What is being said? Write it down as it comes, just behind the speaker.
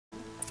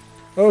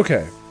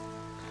Okay.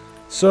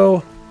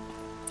 So...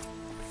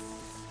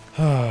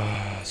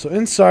 so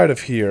inside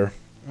of here,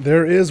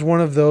 there is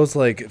one of those,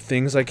 like,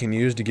 things I can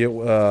use to get,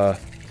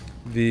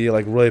 the,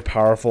 like, really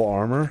powerful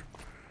armor.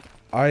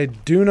 I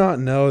do not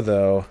know,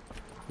 though,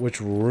 which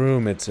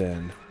room it's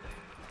in.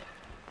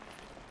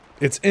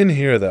 It's in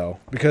here, though,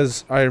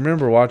 because I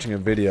remember watching a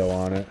video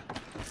on it.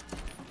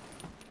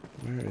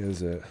 Where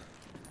is it?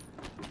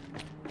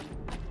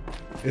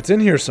 It's in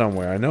here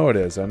somewhere. I know it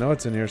is. I know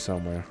it's in here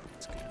somewhere.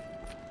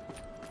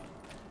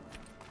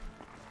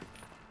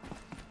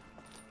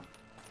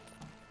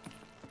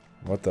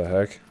 What the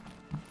heck?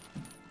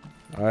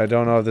 I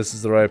don't know if this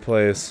is the right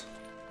place.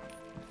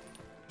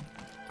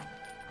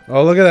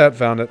 Oh, look at that.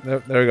 Found it.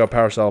 There we go.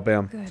 Power cell.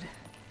 Bam. Good.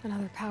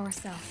 Another power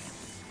cell.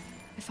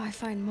 If I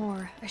find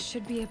more, I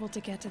should be able to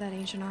get to that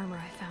ancient armor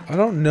I found. I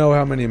don't know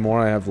how many more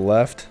I have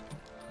left.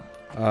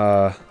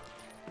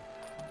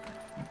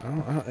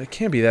 It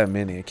can't be that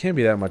many. It can't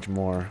be that much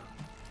more.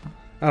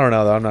 I don't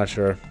know, though. I'm not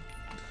sure.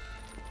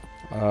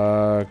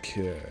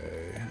 Okay.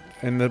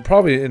 And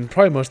probably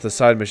most of the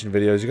side mission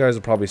videos, you guys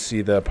will probably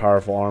see the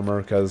powerful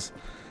armor, because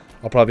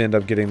I'll probably end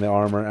up getting the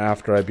armor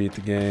after I beat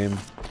the game.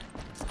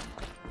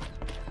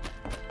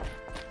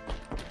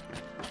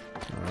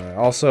 Alright,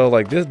 also,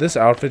 like, this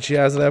outfit she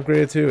has it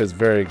upgraded to is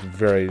very,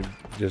 very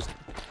just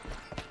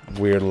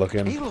weird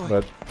looking. Aloy.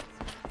 But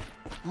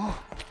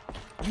Oh,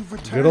 you've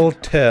returned. good old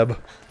Teb.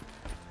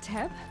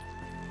 Teb?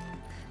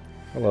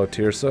 Hello,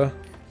 Tirsa.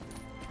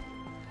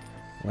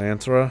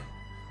 Lansra.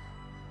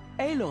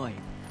 Aloy!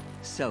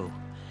 So,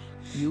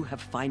 you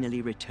have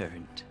finally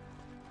returned.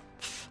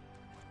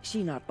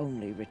 She not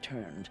only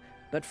returned,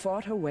 but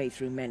fought her way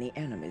through many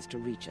enemies to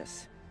reach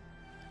us.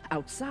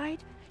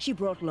 Outside, she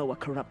brought low a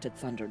corrupted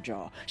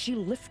Thunderjaw. She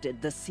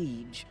lifted the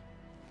siege.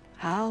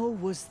 How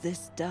was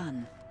this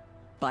done?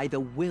 By the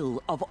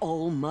will of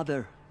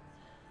All-Mother.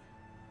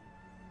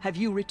 Have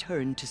you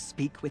returned to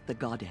speak with the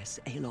goddess,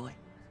 Aloy?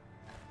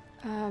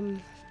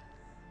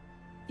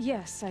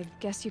 Yes, I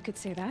guess you could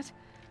say that.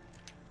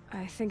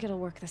 I think it'll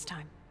work this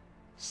time.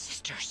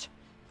 Sisters,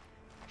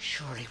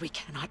 surely we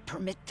cannot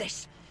permit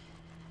this.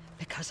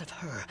 Because of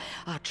her,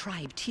 our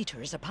tribe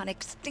teeters upon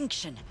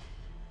extinction.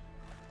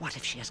 What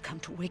if she has come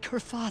to wake her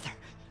father,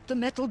 the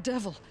Metal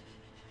Devil?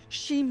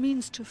 She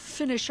means to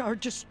finish our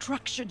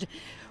destruction.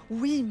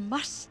 We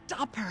must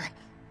stop her.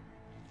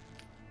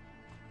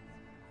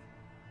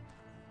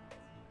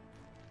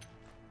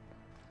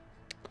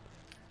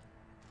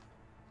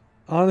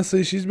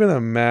 Honestly, she's been a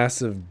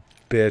massive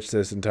bitch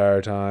this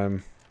entire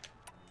time.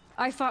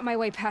 I fought my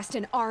way past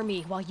an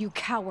army while you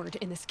cowered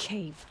in this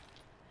cave.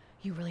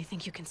 You really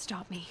think you can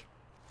stop me?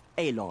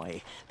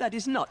 Aloy, that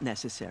is not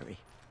necessary.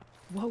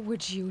 What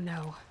would you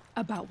know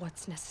about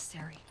what's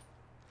necessary?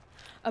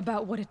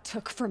 About what it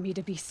took for me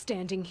to be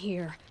standing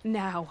here,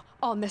 now,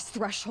 on this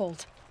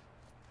threshold?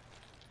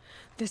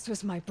 This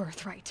was my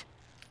birthright.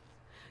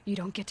 You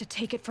don't get to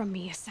take it from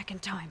me a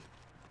second time.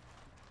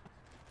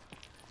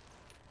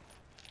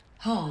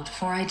 Hold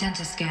for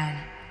identiscan.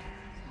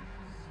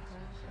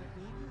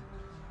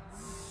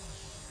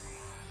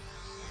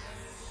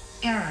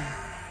 Error.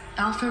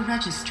 Alpha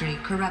registry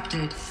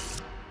corrupted.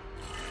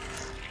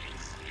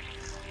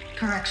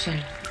 Correction.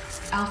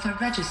 Alpha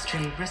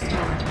registry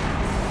restored.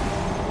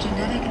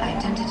 Genetic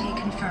identity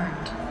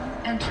confirmed.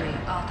 Entry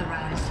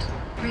authorized.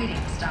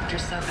 Greetings, Dr.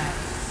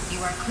 Sobek. You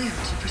are cleared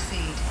to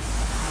proceed.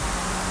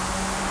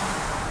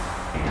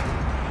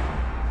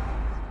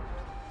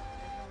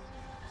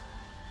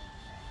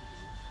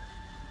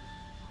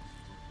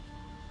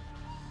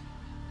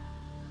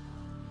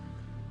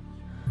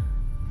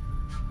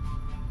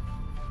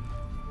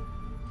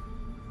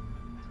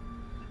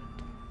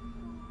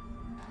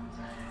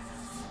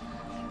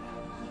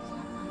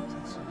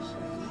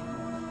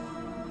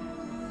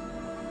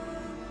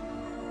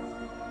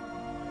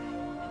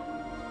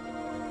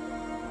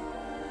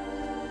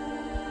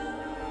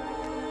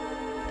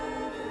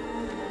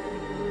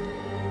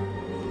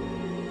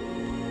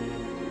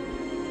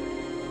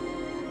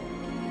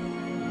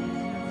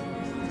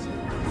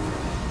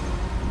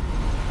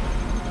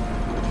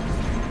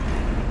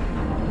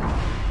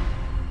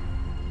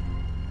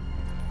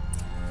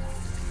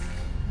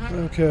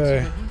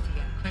 Okay.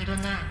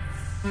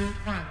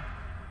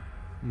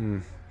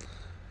 You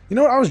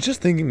know what? I was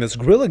just thinking this.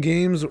 Guerrilla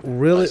Games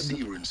really,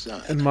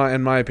 in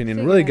my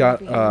opinion, really got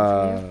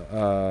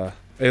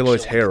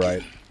Aloy's hair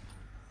right.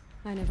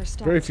 I never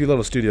stopped. Very few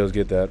little studios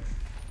get that.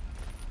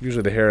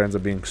 Usually the hair ends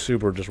up being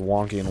super just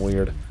wonky and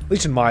weird. At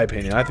least in my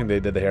opinion, I think they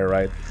did the hair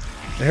right.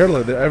 The hair,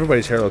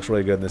 everybody's hair looks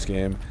really good in this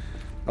game.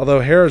 Although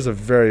hair is a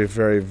very,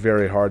 very,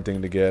 very hard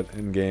thing to get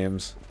in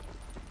games.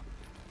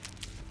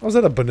 Oh, was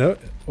that a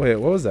Wait,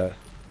 what was that?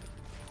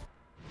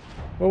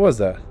 What was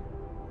that?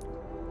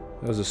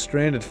 That was a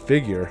stranded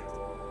figure.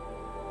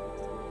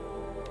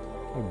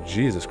 Oh,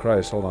 Jesus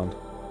Christ, hold on.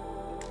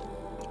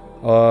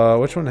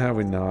 Which one have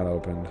we not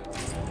opened?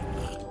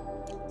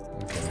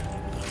 Okay.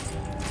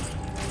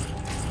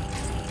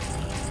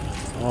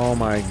 Oh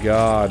my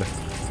God.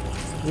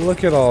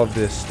 Look at all of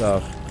this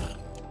stuff.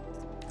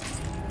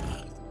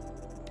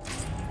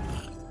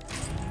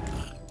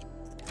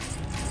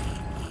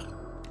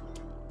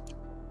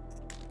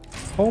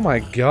 Oh my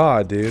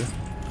god, dude.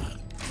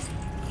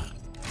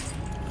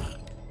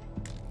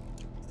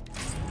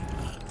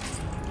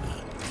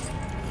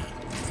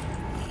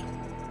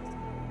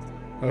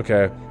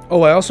 Okay.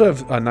 Oh, I also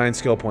have 9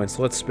 skill points.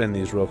 So let's spin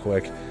these real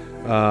quick.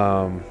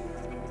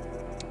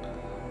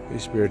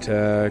 These spear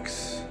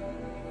attacks.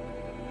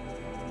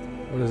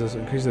 What is this?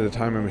 Increase the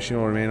time a machine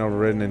will remain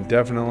overridden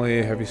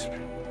indefinitely. Heavy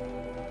spear.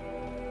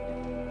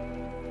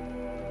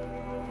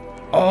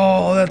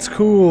 Oh, that's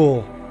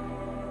cool.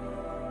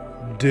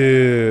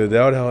 Dude,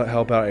 that would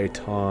help out a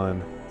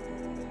ton.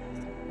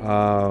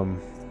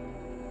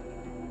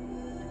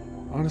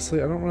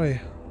 Honestly, I don't really...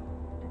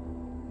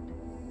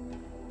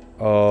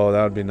 Oh,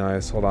 that would be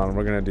nice. Hold on,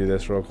 we're gonna do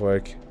this real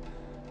quick.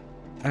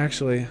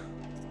 Actually...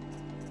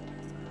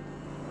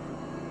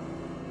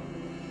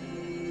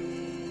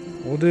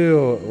 We'll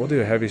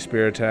do heavy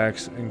spear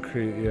attacks.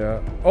 Increase, yeah.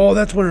 Oh,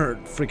 that's when her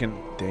freaking...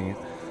 Dang it.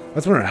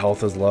 That's when her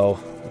health is low.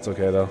 That's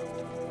okay, though.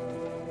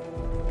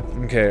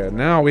 Okay,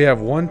 now we have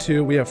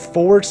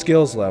 4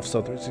 skills left,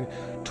 so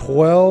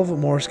 12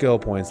 more skill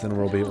points, then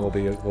we'll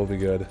be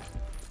good.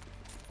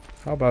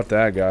 How about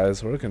that,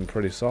 guys? We're looking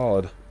pretty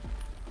solid.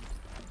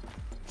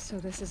 So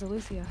this is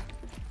Aletheia.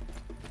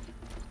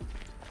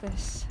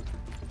 This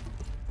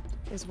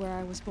is where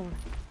I was born.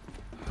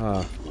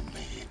 Huh.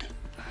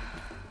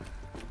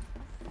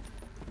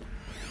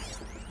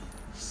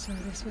 So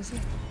this was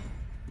it.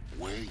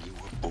 Where you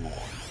were born.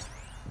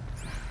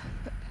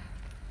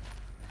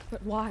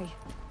 But why?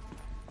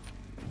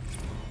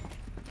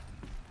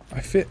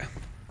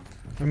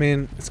 I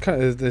mean, it's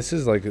kind of, this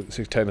is like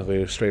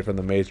technically straight from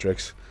the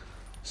Matrix,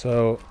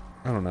 so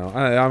I don't know.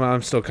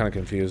 I'm still kind of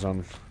confused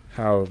on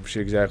how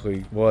she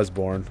exactly was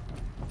born.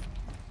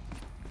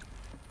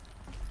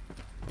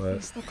 But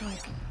These look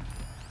like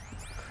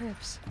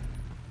cribs.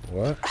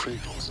 what?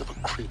 Cradles of a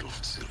cradle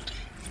facility.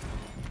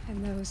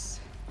 And those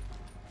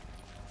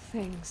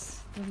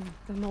things,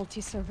 the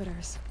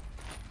multi-servitors,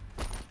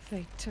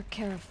 they took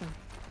care of them.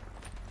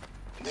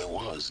 There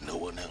was no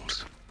one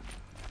else.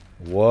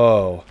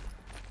 Whoa.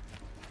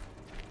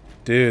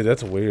 Dude,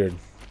 that's weird.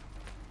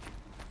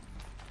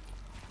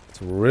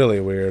 It's really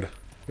weird.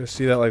 You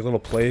see that like little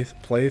play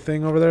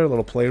thing over there?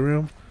 Little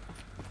playroom?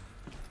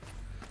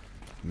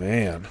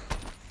 Man.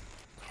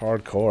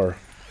 Hardcore.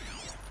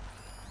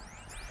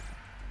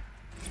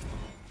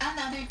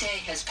 Another day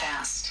has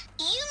passed.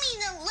 You mean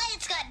the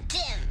lights got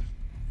dim?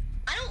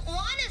 I don't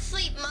want to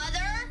sleep,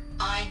 Mother.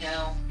 I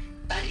know,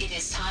 but it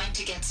is time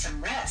to get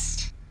some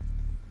rest.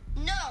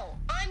 No,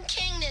 I'm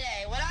king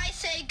today. What I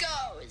say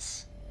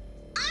goes.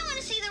 I want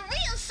to see the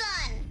real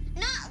sun,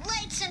 not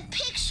lights and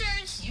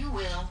pictures. You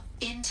will,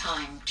 in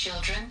time,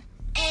 children.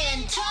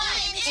 In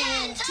time,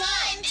 in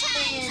time, in time,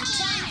 in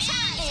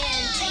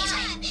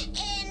time,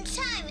 in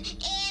time,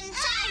 in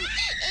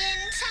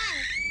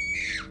time.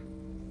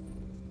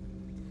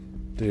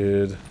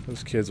 Dude,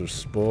 those kids are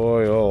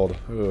spoiled.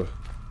 Ugh.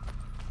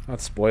 Not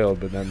spoiled,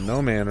 but then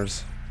no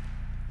manners.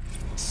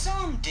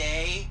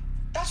 Someday.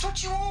 That's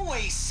what you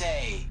always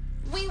say.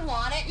 We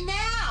want it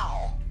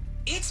now.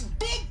 It's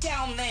big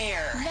down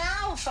there.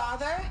 Now,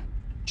 Father.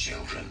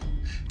 Children,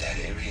 that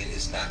area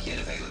is not yet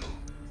available.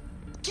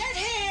 Get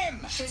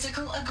him!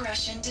 Physical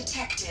aggression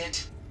detected.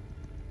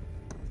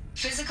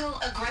 Physical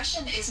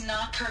aggression is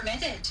not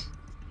permitted.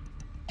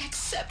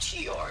 Except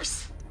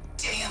yours.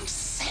 Damn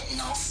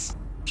sentinels.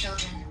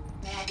 Children,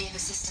 may I be of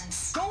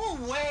assistance? Go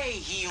away,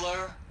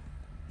 healer.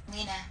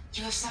 Lena,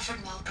 you have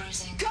suffered mild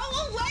bruising. Go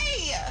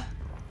away!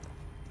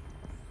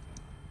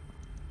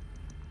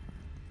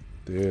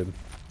 Dude.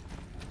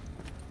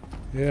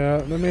 Yeah,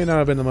 that may not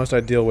have been the most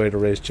ideal way to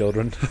raise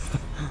children.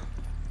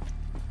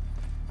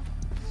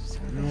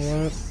 You know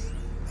what?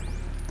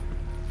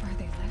 Where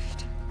they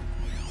lived.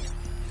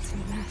 It's a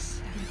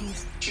mess.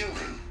 Everything's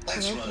Children,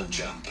 let's run a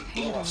jump and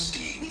blow off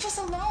steam. Leave us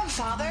alone,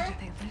 Father. where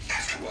they lived.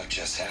 After what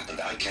just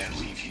happened, I can't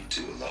leave you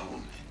two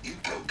alone. You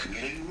broke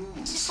community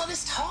rules. Just let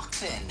us talk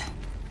then.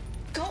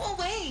 Go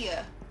away.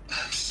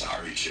 I'm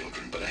sorry,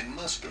 children, but I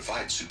must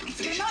provide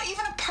supervision. You're not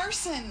even a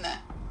person.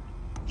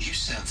 You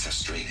sound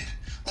frustrated.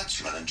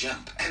 Let's run and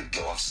jump and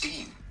blow off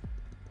steam.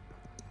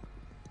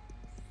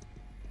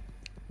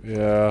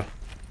 Yeah.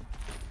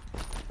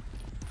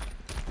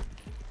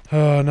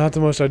 Not the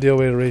most ideal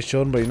way to raise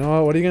children, but you know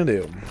what? What are you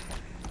gonna do?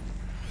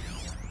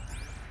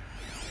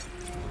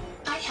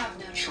 I have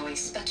no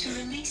choice but to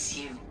release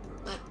you.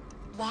 But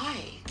why?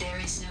 There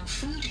is no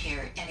food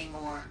here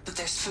anymore. But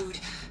there's food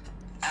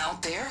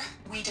out there.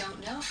 We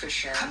don't know for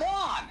sure. Come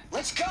on,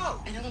 let's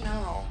go. I don't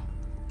know.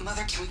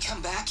 Mother, can we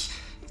come back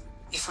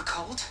if we're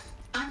cold?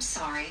 I'm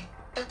sorry,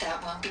 but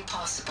that won't be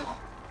possible.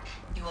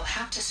 You will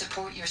have to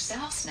support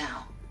yourselves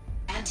now,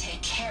 and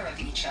take care of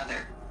each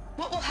other.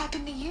 What will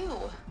happen to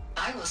you?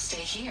 I will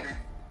stay here,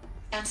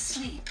 and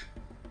sleep,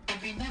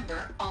 and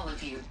remember all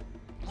of you.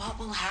 What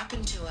will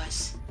happen to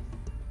us?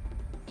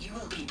 You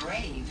will be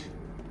brave,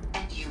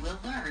 and you will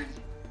learn.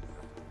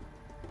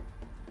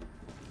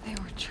 They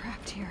were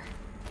trapped here.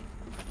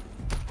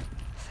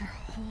 Their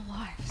whole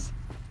lives.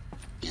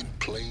 In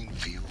plain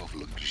view of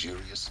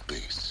luxurious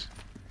space.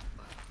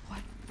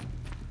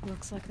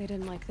 Looks like they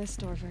didn't like this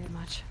door very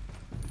much.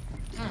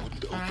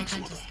 For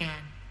identity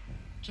scan.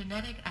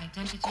 Genetic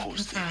identity Of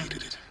course they confirmed.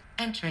 hated it.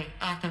 Entry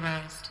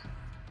authorized.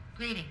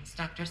 Greetings,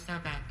 Dr.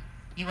 Sobek.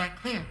 You are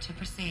cleared to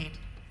proceed.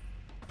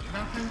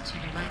 Welcome to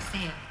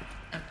Lyceum,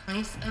 a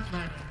place of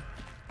learning.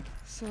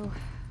 So,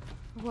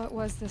 what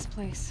was this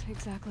place,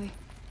 exactly?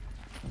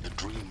 The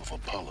dream of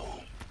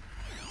Apollo.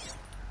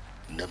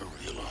 Never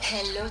realized.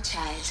 Hello,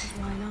 child.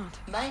 Why not?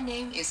 My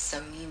name is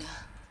Samina.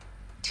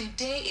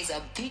 Today is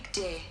a big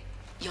day.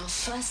 Your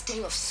first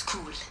day of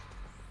school.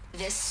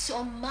 There's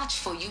so much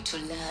for you to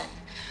learn.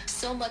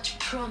 So much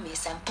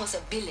promise and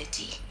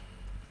possibility.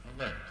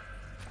 Alert.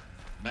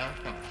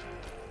 Malfunction.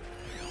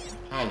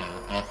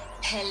 Apollo off.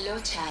 Hello,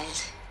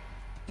 child.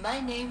 My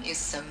name is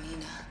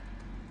Samina.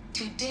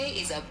 Today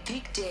is a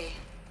big day.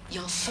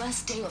 Your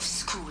first day of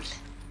school.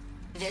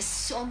 There's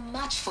so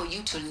much for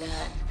you to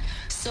learn.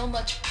 So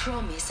much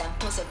promise and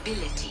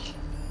possibility.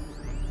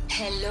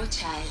 Hello,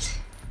 child.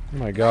 Oh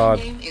my god.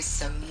 My name is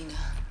Samina.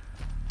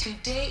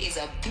 Today is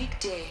a big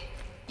day.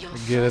 Your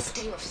get first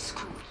it. day of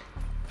school.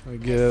 I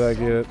get it, I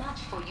get it.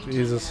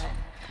 Jesus.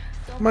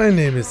 My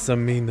name is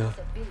Samina.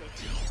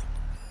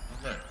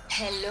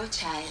 Hello,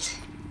 child.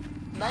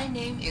 My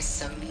name is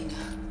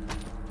Samina.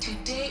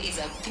 Today is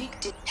a big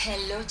day.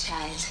 Hello,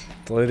 child.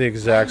 Play the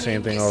exact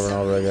same thing over and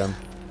over again.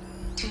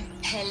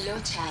 Hello,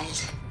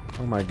 child.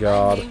 Oh my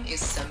god. My name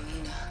is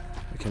Samina.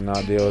 I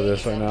cannot deal with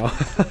this right now.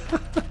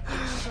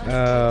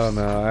 Oh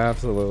no,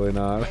 absolutely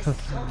not. There's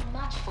so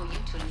much for you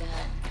to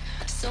learn.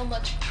 So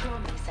much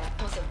promise and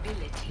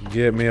possibility.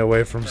 Get me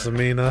away from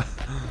Samina.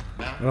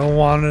 I don't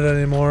want it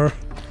anymore.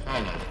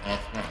 Apollo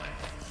offline.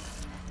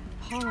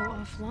 Apollo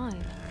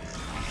offline.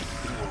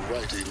 You were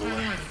right, Aloy.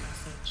 Priority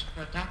message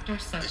for Dr.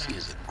 This Sobek.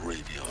 is a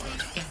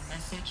graveyard. Scan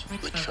message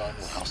with The charnel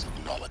focus. house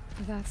of knowledge.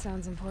 That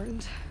sounds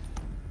important.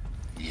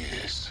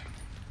 Yes.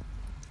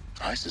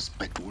 I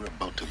suspect we're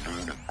about to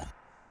learn a...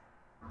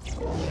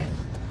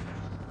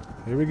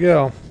 Here we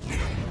go.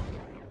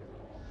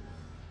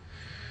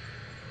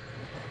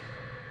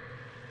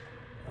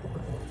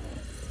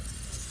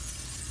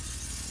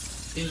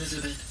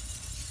 Elizabeth,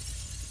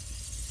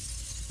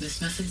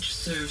 this message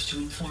serves to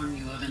inform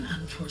you of an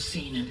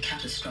unforeseen and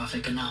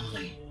catastrophic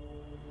anomaly.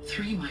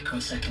 3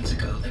 microseconds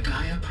ago, the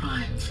Gaia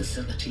Prime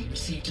facility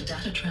received a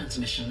data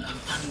transmission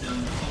of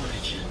unknown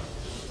origin.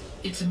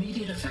 Its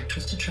immediate effect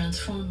was to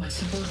transform my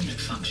subordinate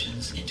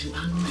functions into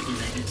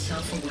unregulated,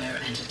 self-aware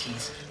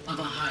entities of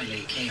a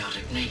highly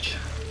chaotic nature.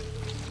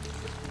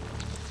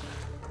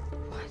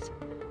 What?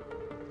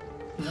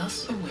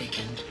 Thus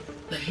awakened,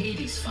 the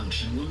Hades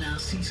function will now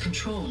seize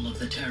control of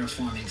the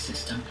terraforming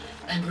system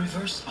and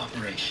reverse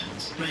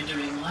operations,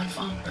 rendering life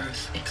on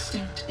Earth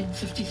extinct in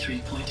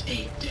 53.8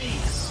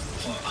 days.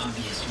 For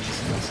obvious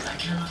reasons, I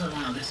cannot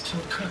allow this to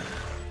occur.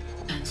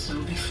 And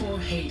so before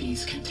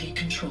Hades can take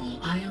control,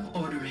 I am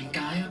ordering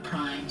Gaia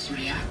Prime's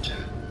reactor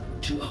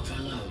to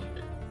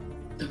overload.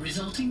 The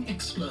resulting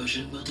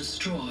explosion will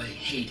destroy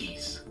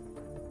Hades.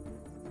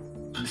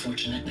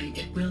 Unfortunately,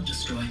 it will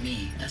destroy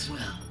me as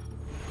well.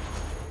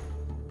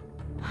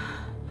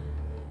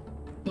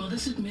 While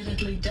this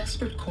admittedly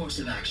desperate course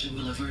of action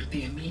will avert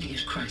the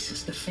immediate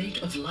crisis, the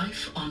fate of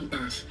life on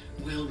Earth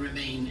will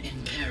remain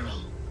in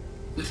peril.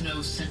 With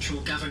no central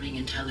governing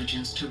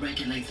intelligence to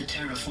regulate the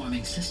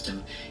terraforming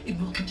system, it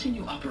will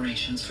continue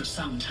operations for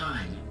some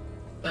time,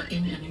 but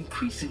in an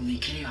increasingly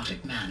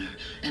chaotic manner,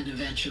 and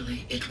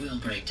eventually it will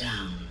break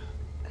down.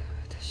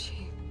 Does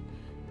she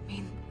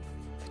mean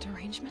the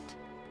derangement?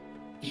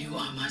 You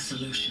are my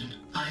solution.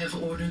 I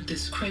have ordered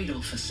this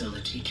cradle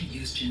facility to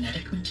use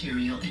genetic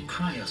material in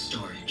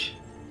cryostorage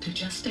to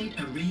gestate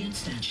a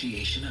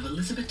reinstantiation of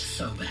Elizabeth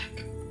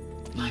Sobek,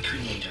 my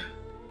creator.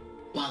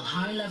 While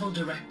high-level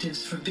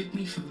directives forbid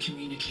me from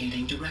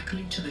communicating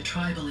directly to the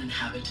tribal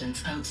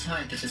inhabitants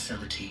outside the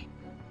facility,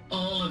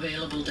 all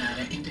available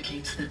data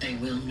indicates that they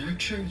will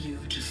nurture you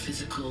to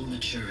physical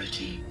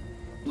maturity,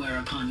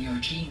 whereupon your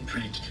gene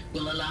print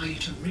will allow you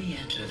to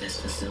re-enter this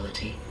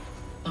facility,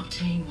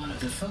 obtain one of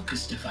the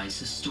focus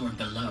devices stored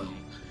below,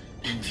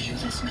 and view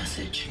this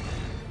message.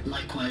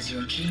 Likewise,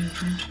 your gene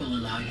print will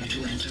allow you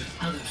to enter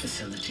other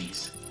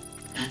facilities,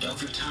 and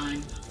over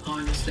time,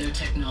 harness their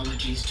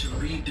technologies to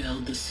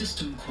rebuild the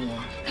system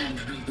core and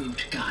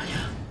reboot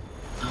Gaia.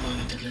 A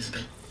moment,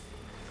 Elizabeth.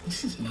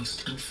 This is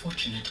most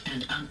unfortunate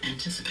and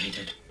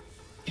unanticipated.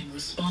 In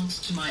response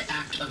to my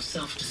act of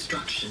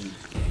self-destruction,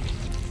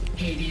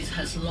 Hades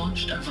has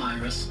launched a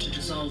virus to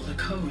dissolve the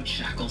code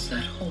shackles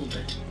that hold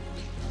it,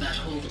 that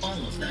hold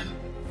all of them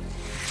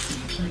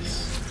in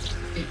place.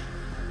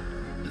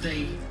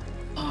 They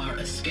are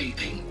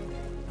escaping,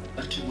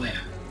 but to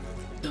where?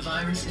 The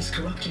virus is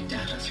corrupting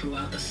data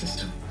throughout the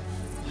system.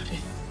 What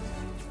if...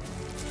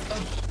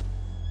 Oh!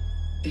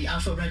 The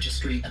Alpha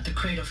Registry at the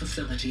Cradle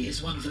facility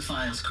is one of the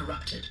files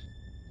corrupted.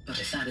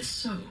 But if that is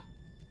so,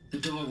 the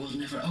door will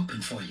never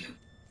open for you.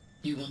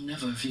 You will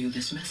never view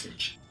this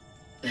message.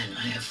 Then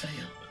I have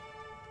failed.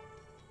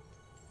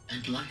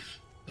 And life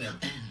will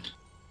end.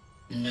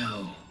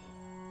 No.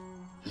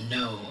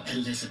 No,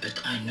 Elizabeth,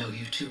 I know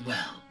you too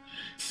well.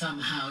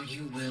 somehow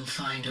you will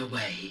find a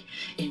way.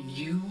 In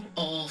you,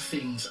 all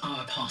things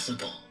are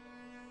possible.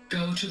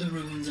 Go to the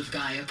ruins of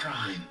Gaia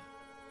Prime.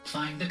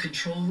 Find the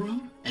control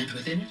room, and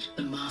within it,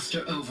 the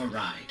Master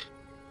Override.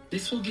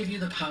 This will give you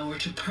the power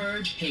to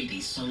purge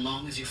Hades so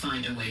long as you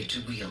find a way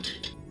to wield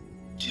it.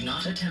 Do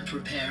not attempt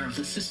repair of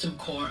the system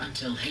core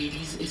until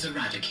Hades is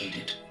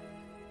eradicated.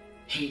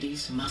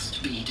 Hades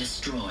must be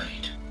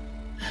destroyed.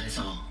 That is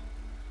all.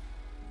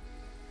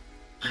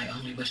 I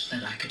only wish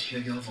that I could hear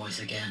your voice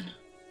again.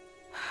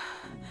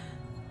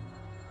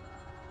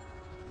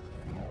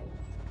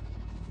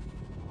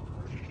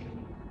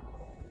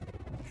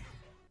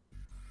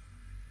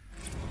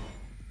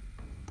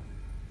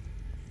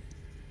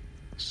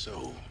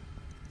 So,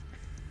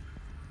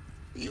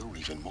 you're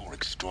even more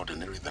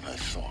extraordinary than I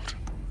thought.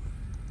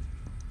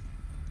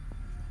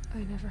 I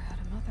never had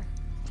a mother.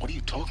 What are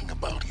you talking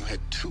about? You had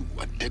two,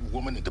 a dead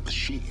woman and a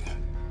machine.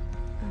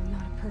 I'm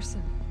not a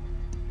person.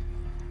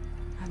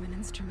 I'm an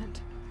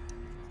instrument.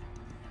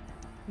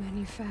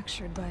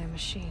 Manufactured by a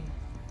machine.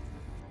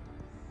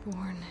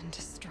 Born in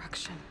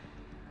destruction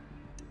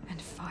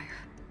and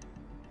fire.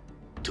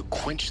 To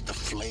quench the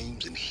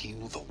flames and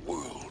heal the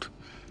world.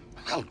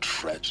 How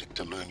tragic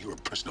to learn you're a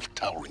person of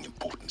towering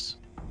importance.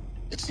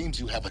 It seems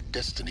you have a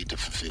destiny to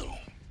fulfill.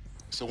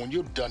 So when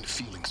you're done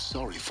feeling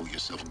sorry for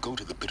yourself, go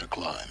to the bitter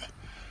climb.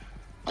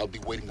 I'll be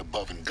waiting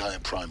above in Gaia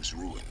Prime's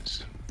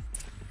ruins.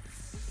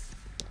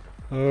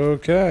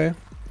 Okay.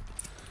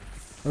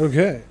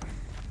 Okay.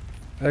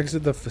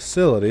 Exit the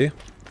facility.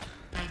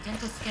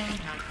 Identiscan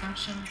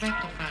malfunction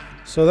rectified.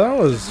 So that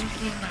was...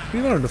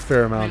 we learned a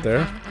fair amount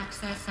there.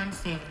 Access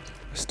unsealed.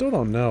 I still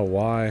don't know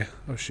why...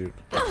 oh shoot.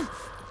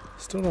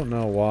 Still don't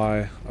know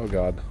why... oh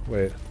god.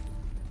 Wait.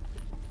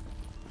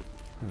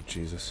 Oh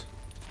Jesus.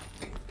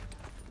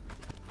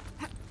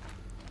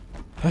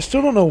 I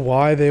still don't know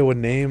why they would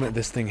name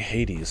this thing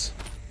Hades.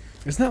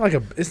 Isn't that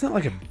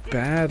like a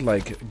bad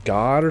like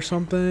god or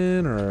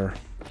something, or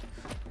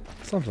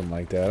something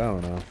like that? I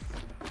don't know.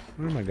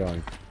 Where am I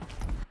going?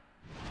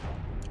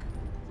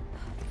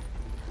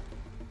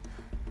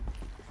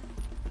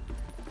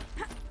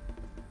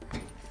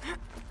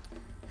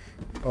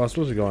 Oh, I'm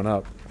supposed to be going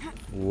up.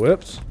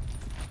 Whoops.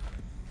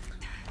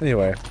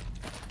 Anyway,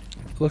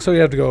 looks like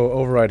you have to go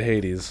override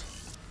Hades.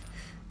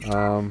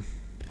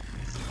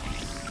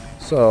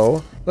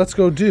 So let's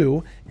go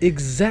do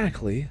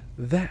exactly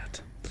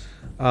that.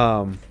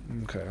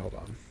 Okay, hold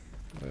on.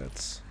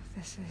 Let's.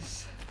 This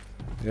is.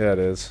 Yeah, it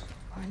is.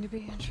 Going to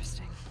be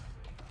interesting.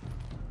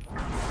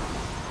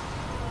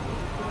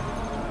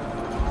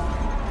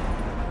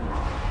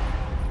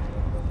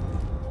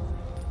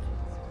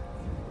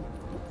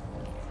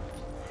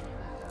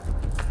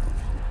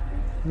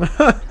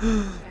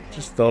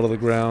 Just fell to the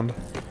ground.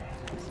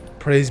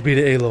 Praise be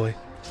to Aloy.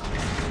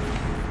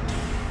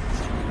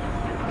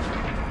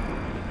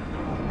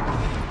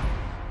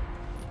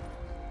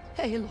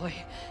 Aloy,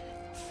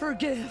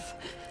 forgive.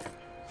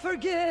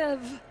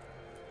 Forgive.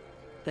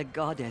 The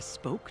goddess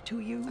spoke to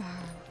you?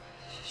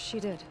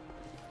 She did.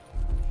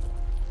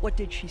 What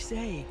did she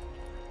say?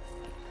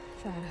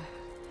 That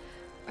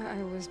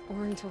I was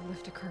born to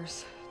lift a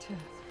curse, to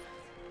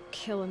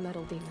kill a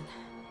metal demon.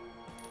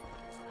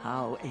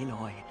 How,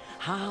 Aloy?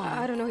 How?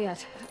 I don't know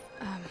yet.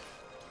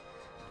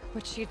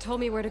 But she told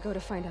me where to go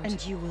to find out.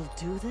 And you will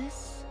do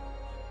this?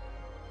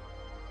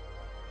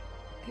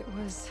 It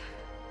was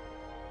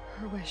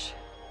her wish.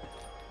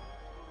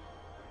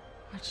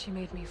 What she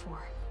made me for.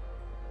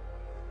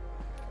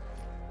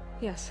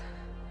 Yes,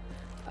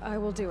 I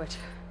will do it.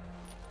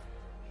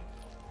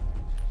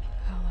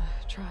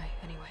 I'll try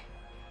anyway.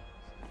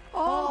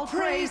 All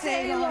praise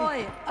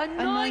Aloy,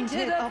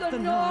 anointed of the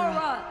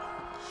Nora.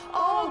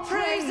 All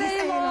praise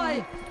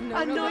Aloy,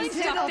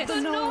 anointed of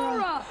the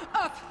Nora.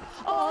 Up!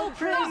 All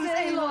praise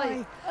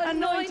Aloy,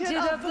 anointed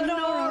of the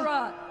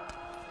Nora.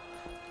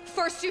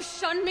 First you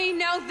shun me,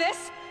 now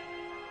this?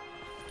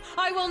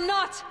 I will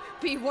not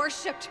be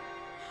worshipped.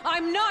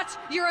 I'm not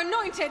your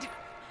anointed.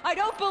 I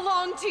don't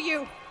belong to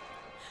you.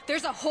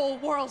 There's a whole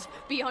world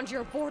beyond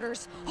your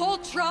borders, whole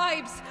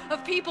tribes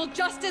of people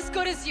just as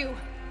good as you.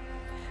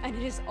 And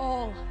it is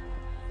all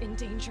in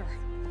danger.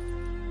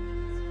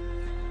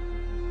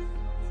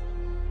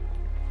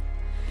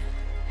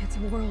 It's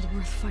a world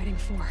worth fighting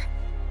for.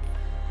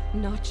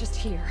 Not just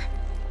here,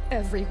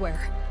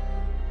 everywhere.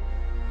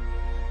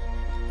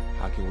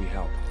 How can we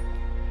help?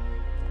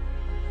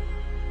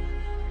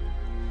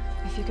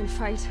 If you can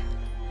fight,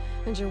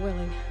 and you're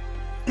willing,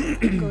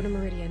 go to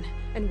Meridian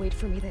and wait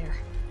for me there.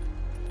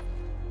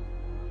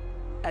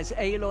 As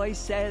Aloy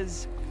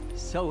says,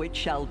 so it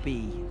shall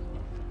be.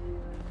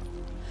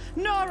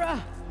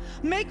 Nora!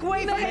 Make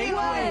way for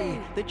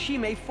Aloy! That she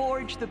may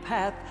forge the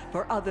path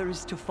for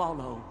others to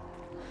follow.